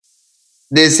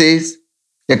This is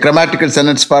a grammatical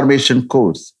sentence formation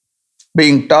course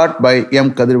being taught by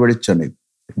M. Kadirvadi.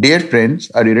 Dear friends,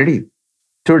 are you ready?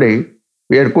 Today,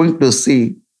 we are going to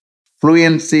see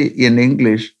Fluency in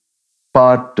English,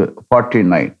 part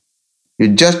 49. You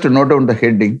just note down the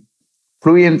heading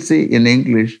Fluency in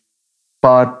English,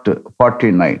 part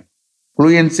 49.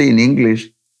 Fluency in English,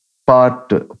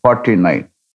 part 49.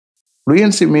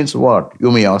 Fluency means what?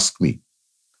 You may ask me.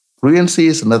 Fluency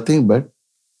is nothing but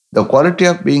the quality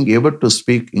of being able to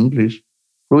speak English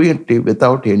fluently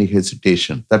without any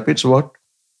hesitation. That means what?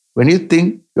 When you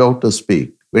think, you have to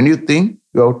speak. When you think,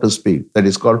 you have to speak. That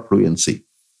is called fluency.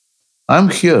 I'm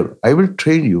here. I will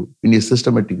train you in a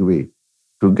systematic way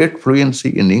to get fluency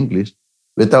in English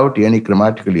without any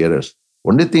grammatical errors.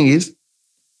 Only thing is,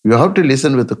 you have to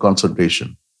listen with the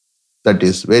concentration. That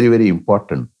is very, very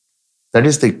important. That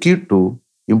is the key to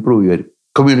improve your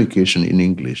communication in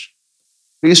English.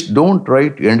 Please don't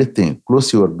write anything.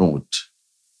 Close your note.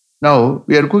 Now,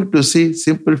 we are going to see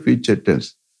simple future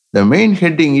tense. The main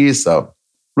heading is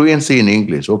fluency in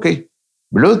English. Okay.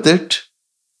 Below that,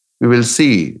 we will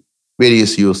see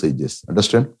various usages.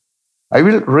 Understand? I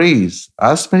will raise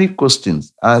as many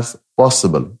questions as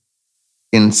possible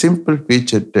in simple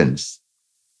future tense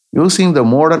using the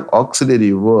modal auxiliary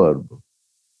verb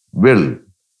will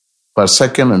for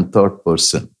second and third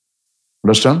person.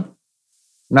 Understand?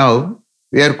 Now,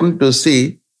 we are going to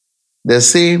see the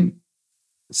same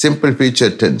simple future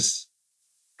tense.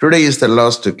 Today is the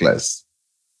last class.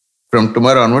 From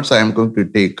tomorrow onwards, I am going to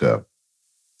take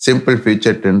simple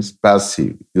future tense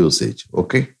passive usage.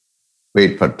 Okay?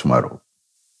 Wait for tomorrow.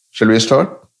 Shall we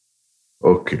start?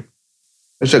 Okay.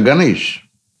 Mr. Ganesh,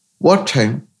 what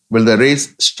time will the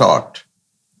race start?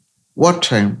 What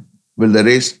time will the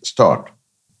race start?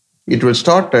 It will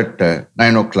start at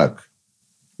 9 o'clock.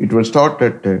 It will start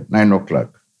at 9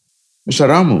 o'clock. Mr.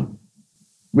 Ramu,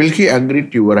 will he agree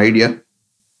to your idea?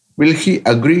 Will he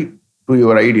agree to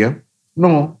your idea?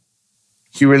 No,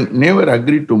 he will never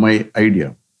agree to my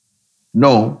idea.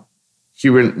 No, he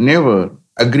will never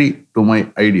agree to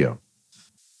my idea.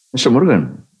 Mr.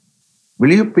 Murugan,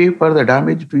 will you pay for the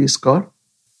damage to his car?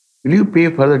 Will you pay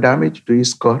for the damage to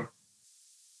his car?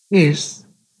 Yes,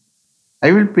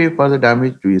 I will pay for the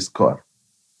damage to his car.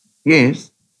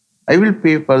 Yes, I will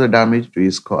pay for the damage to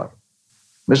his car.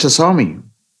 Mr. Swami,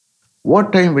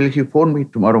 what time will he phone me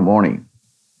tomorrow morning?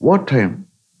 What time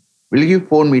will he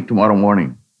phone me tomorrow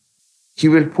morning? He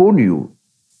will phone you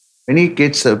when he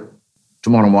gets up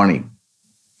tomorrow morning.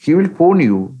 He will phone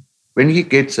you when he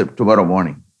gets up tomorrow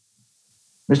morning.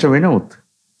 Mr. Vinod,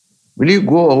 will you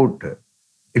go out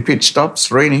if it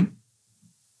stops raining?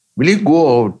 Will you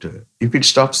go out if it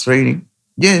stops raining?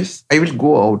 Yes, I will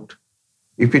go out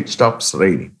if it stops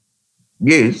raining.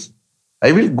 Yes,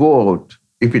 I will go out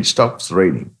if it stops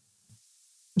raining.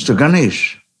 Mr.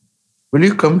 Ganesh, will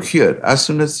you come here as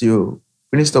soon as you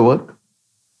finish the work?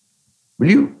 Will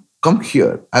you come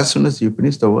here as soon as you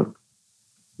finish the work?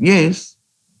 Yes,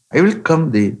 I will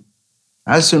come there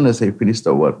as soon as I finish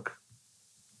the work.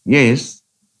 Yes,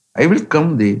 I will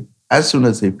come there as soon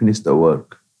as I finish the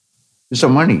work. Mr.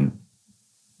 Money,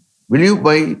 will you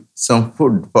buy some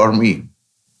food for me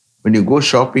when you go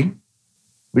shopping?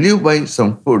 Will you buy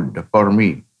some food for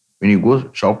me when you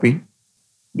go shopping?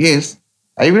 Yes,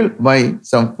 I will buy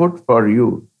some food for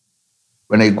you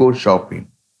when I go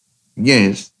shopping.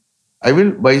 Yes, I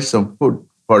will buy some food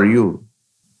for you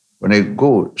when I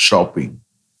go shopping.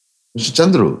 Mr.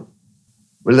 Chandru,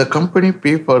 will the company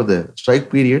pay for the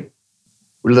strike period?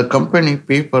 Will the company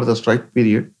pay for the strike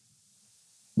period?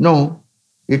 No,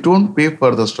 it won't pay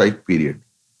for the strike period.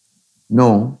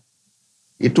 No,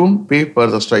 it won't pay for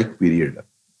the strike period.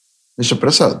 Mr.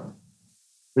 Prasad,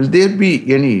 will there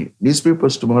be any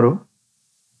newspapers tomorrow?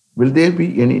 Will there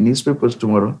be any newspapers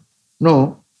tomorrow?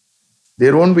 No,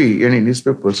 there won't be any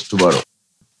newspapers tomorrow.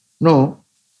 No,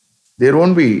 there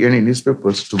won't be any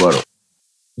newspapers tomorrow.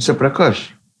 Mr.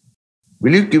 Prakash,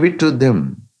 will you give it to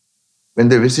them when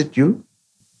they visit you?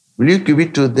 Will you give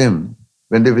it to them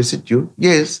when they visit you?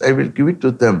 Yes, I will give it to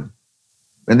them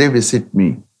when they visit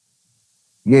me.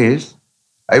 Yes,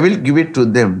 I will give it to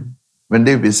them when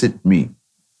they visit me.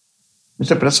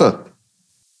 Mr. Prasad,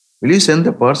 will you send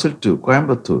the parcel to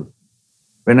Coimbatore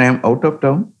when I am out of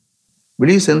town? Will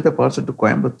you send the parcel to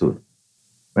Coimbatore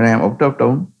when I am out of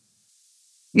town?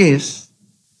 Yes,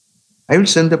 I will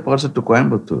send the parcel to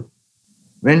Coimbatore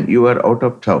when you are out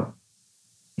of town.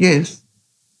 Yes,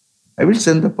 I will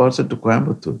send the parcel to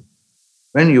Coimbatore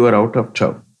when you are out of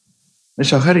town.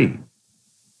 Mr. Hari,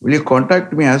 will you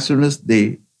contact me as soon as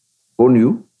they phone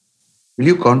you? Will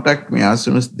you contact me as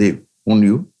soon as they phone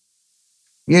you?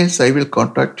 Yes, I will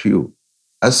contact you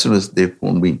as soon as they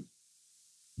phone me.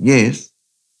 Yes,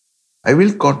 I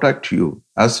will contact you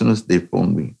as soon as they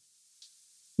phone me.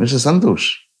 Mr.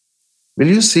 Santosh, will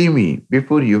you see me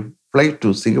before you fly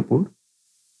to Singapore?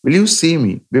 Will you see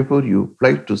me before you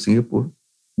fly to Singapore?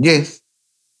 Yes,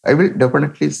 I will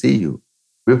definitely see you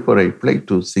before I fly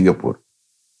to Singapore.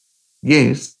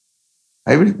 Yes,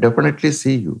 I will definitely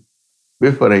see you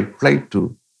before I fly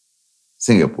to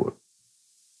Singapore.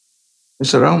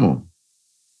 Mr. Ramu,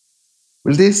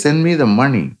 will they send me the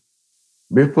money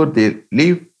before they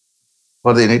leave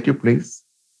for their native place?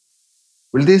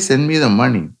 Will they send me the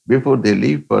money before they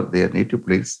leave for their native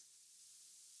place?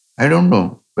 I don't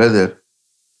know whether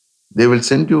they will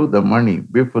send you the money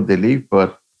before they leave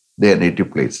for their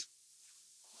native place.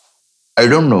 I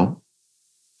don't know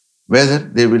whether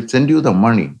they will send you the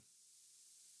money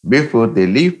before they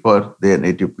leave for their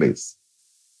native place.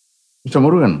 Mr.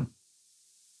 Murugan,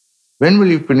 when will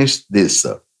you finish this,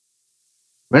 sir?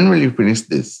 When will you finish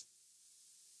this?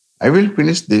 I will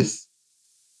finish this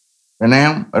when I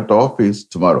am at office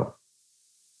tomorrow.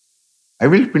 I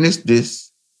will finish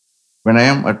this when I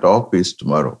am at office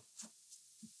tomorrow.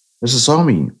 Mr.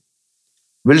 Swami,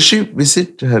 will she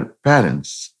visit her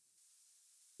parents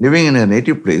living in her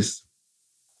native place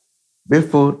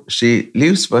before she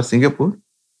leaves for Singapore?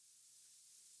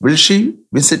 Will she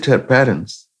visit her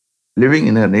parents living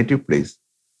in her native place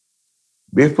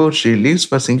before she leaves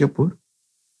for Singapore?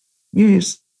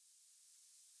 Yes,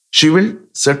 she will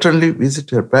certainly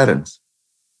visit her parents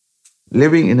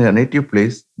living in her native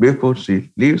place before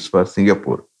she leaves for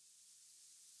Singapore.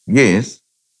 Yes,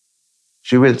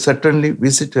 she will certainly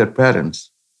visit her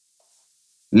parents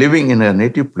living in her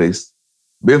native place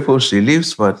before she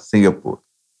leaves for Singapore.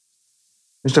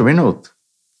 Mr. Vinod,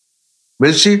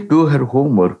 will she do her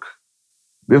homework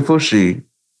before she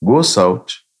goes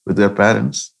out with her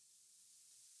parents?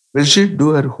 Will she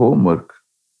do her homework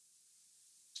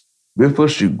before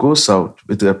she goes out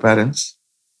with her parents?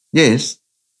 Yes,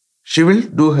 she will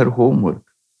do her homework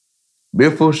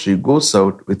before she goes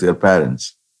out with her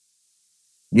parents.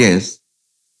 Yes,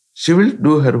 she will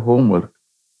do her homework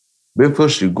before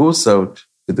she goes out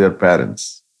with her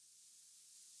parents.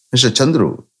 Mr.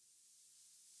 Chandru,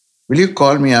 will you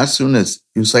call me as soon as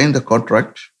you sign the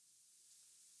contract?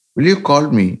 Will you call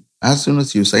me as soon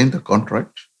as you sign the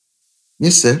contract?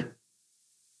 Yes, sir.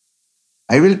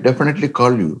 I will definitely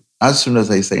call you as soon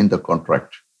as I sign the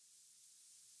contract.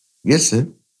 Yes, sir.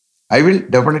 I will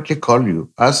definitely call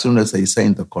you as soon as I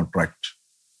sign the contract.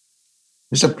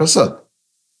 Mr. Prasad,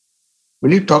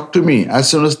 will you talk to me as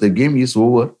soon as the game is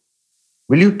over?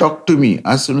 Will you talk to me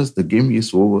as soon as the game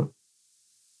is over?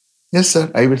 Yes,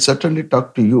 sir. I will certainly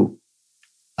talk to you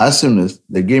as soon as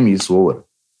the game is over.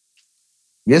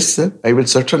 Yes, sir. I will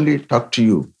certainly talk to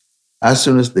you as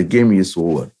soon as the game is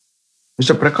over.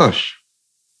 Mr. Prakash,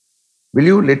 will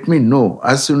you let me know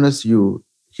as soon as you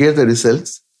hear the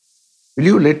results? Will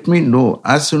you let me know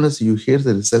as soon as you hear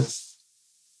the results?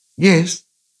 Yes,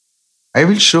 I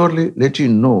will surely let you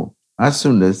know as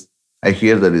soon as I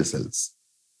hear the results.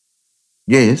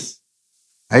 Yes,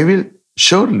 I will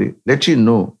surely let you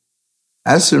know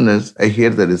as soon as I hear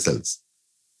the results.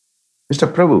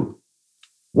 Mr. Prabhu,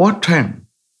 what time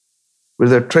will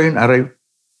the train arrive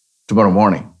tomorrow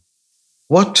morning?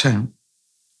 What time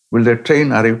will the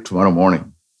train arrive tomorrow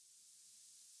morning?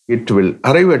 It will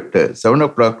arrive at 7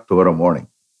 o'clock tomorrow morning.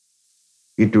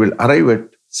 It will arrive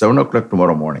at 7 o'clock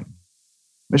tomorrow morning.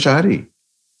 Mr. Hari,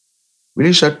 will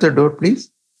you shut the door,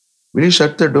 please? Will you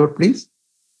shut the door, please?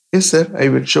 Yes, sir, I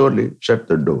will surely shut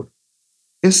the door.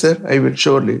 Yes, sir, I will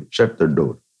surely shut the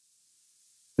door.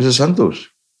 Mr. Santosh,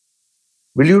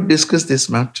 will you discuss this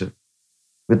matter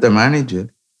with the manager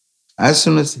as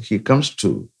soon as he comes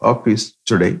to office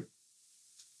today?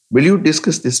 Will you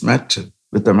discuss this matter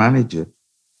with the manager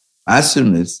as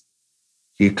soon as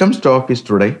he comes to office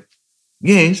today?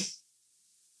 Yes,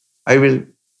 I will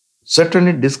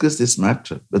certainly discuss this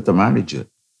matter with the manager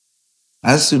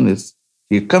as soon as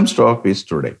he comes to office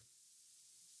today.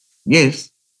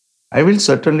 Yes, I will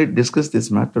certainly discuss this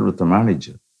matter with the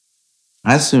manager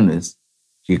as soon as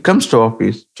he comes to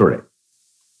office today.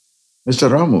 Mr.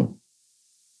 Ramu,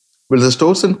 will the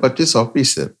stores and purchase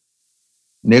officer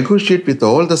negotiate with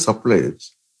all the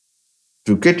suppliers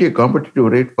to get a competitive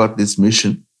rate for this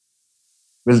mission?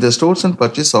 Will the stores and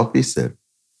purchase officer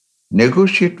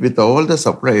negotiate with all the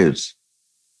suppliers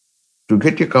to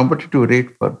get a competitive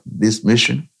rate for this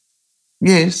mission?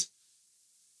 Yes,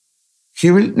 he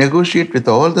will negotiate with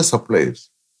all the suppliers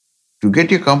to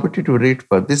get a competitive rate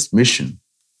for this mission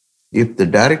if the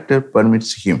director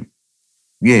permits him.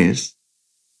 Yes,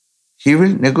 he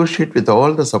will negotiate with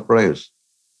all the suppliers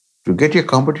to get a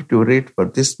competitive rate for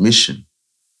this mission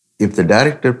if the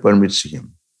director permits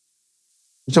him.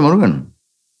 Mr. Murugan,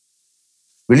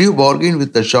 will you bargain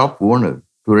with the shop owner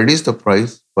to reduce the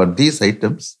price for these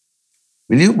items?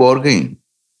 Will you bargain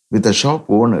with the shop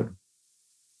owner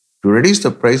to reduce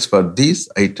the price for these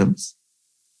items?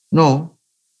 No,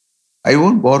 I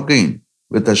won't bargain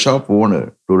with the shop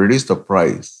owner to reduce the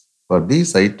price for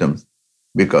these items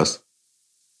because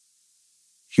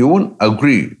he won't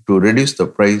agree to reduce the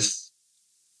price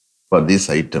for these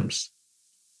items.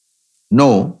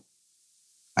 No,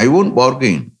 I won't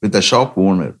bargain with the shop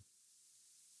owner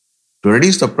to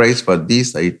reduce the price for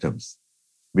these items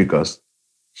because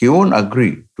he won't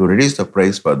agree to reduce the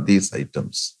price for these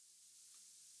items.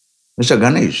 Mr.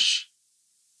 Ganesh,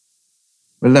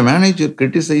 will the manager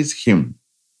criticize him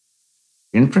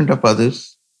in front of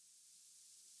others?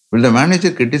 Will the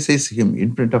manager criticize him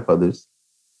in front of others?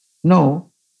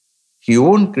 No, he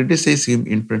won't criticize him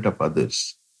in front of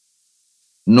others.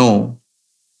 No,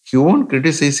 he won't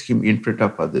criticize him in front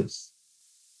of others.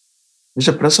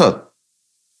 Mr. Prasad,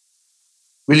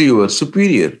 will your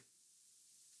superior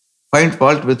find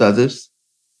fault with others?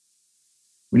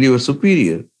 Will your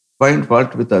superior find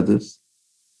fault with others?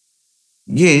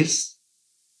 Yes,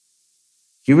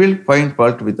 he will find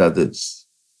fault with others.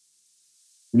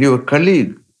 Will your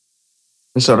colleague,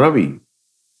 Mr. Ravi,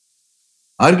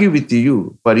 argue with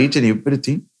you for each and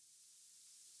everything?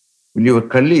 Will your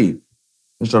colleague,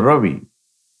 Mr. Ravi,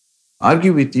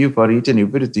 argue with you for each and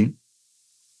everything?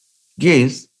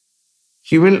 Yes,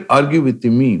 he will argue with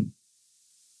me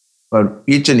for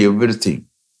each and everything.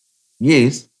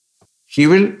 Yes, he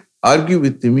will argue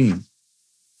with me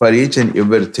for each and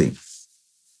everything.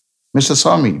 Mr.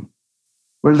 Swami,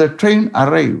 will the train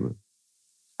arrive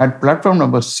at platform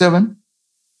number 7?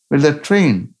 Will the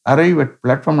train arrive at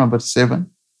platform number 7?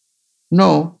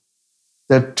 No,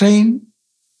 the train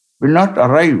will not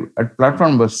arrive at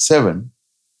platform number 7,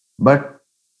 but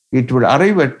it will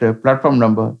arrive at platform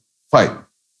number 5.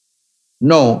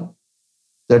 No,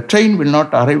 the train will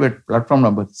not arrive at platform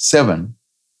number 7,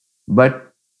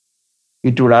 but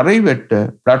it will arrive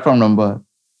at platform number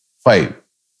 5.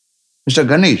 Mr.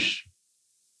 Ganesh,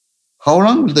 how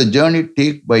long will the journey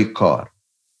take by car?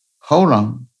 How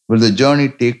long will the journey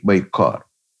take by car?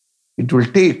 It will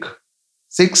take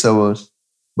 6 hours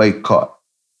by car.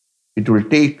 It will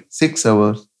take 6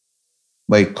 hours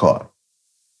by car.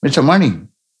 Mr. Mani,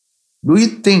 do you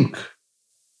think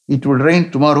it will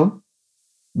rain tomorrow?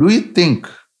 Do you think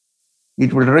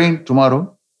it will rain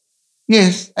tomorrow?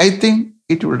 Yes, I think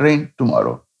it will rain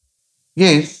tomorrow.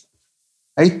 Yes,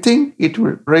 I think it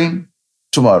will rain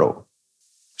tomorrow.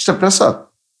 Mr. Prasad,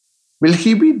 will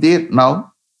he be there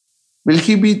now? Will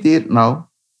he be there now?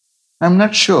 I'm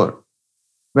not sure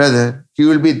whether he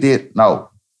will be there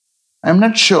now. I'm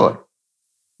not sure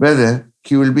whether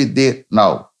he will be there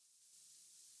now.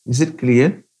 Is it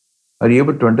clear? Are you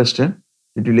able to understand?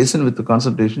 Did you listen with the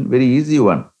concentration? Very easy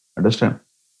one. Understand?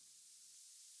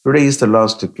 Today is the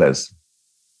last class.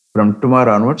 From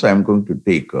tomorrow onwards, I am going to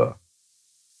take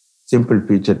simple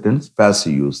future tense,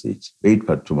 passive usage. Wait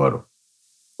for tomorrow.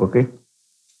 Okay?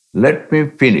 Let me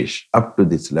finish up to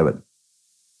this level.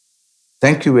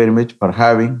 Thank you very much for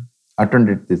having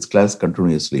attended this class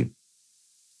continuously.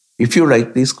 If you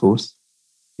like this course,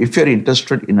 if you are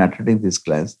interested in attending this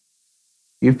class,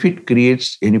 if it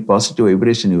creates any positive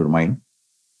vibration in your mind,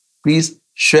 please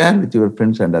share with your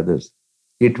friends and others.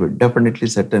 It will definitely,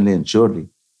 certainly, and surely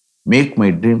make my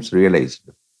dreams realized.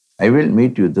 I will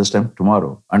meet you this time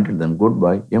tomorrow. Until then,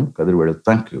 goodbye. M. Kadirvelu.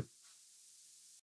 Thank you.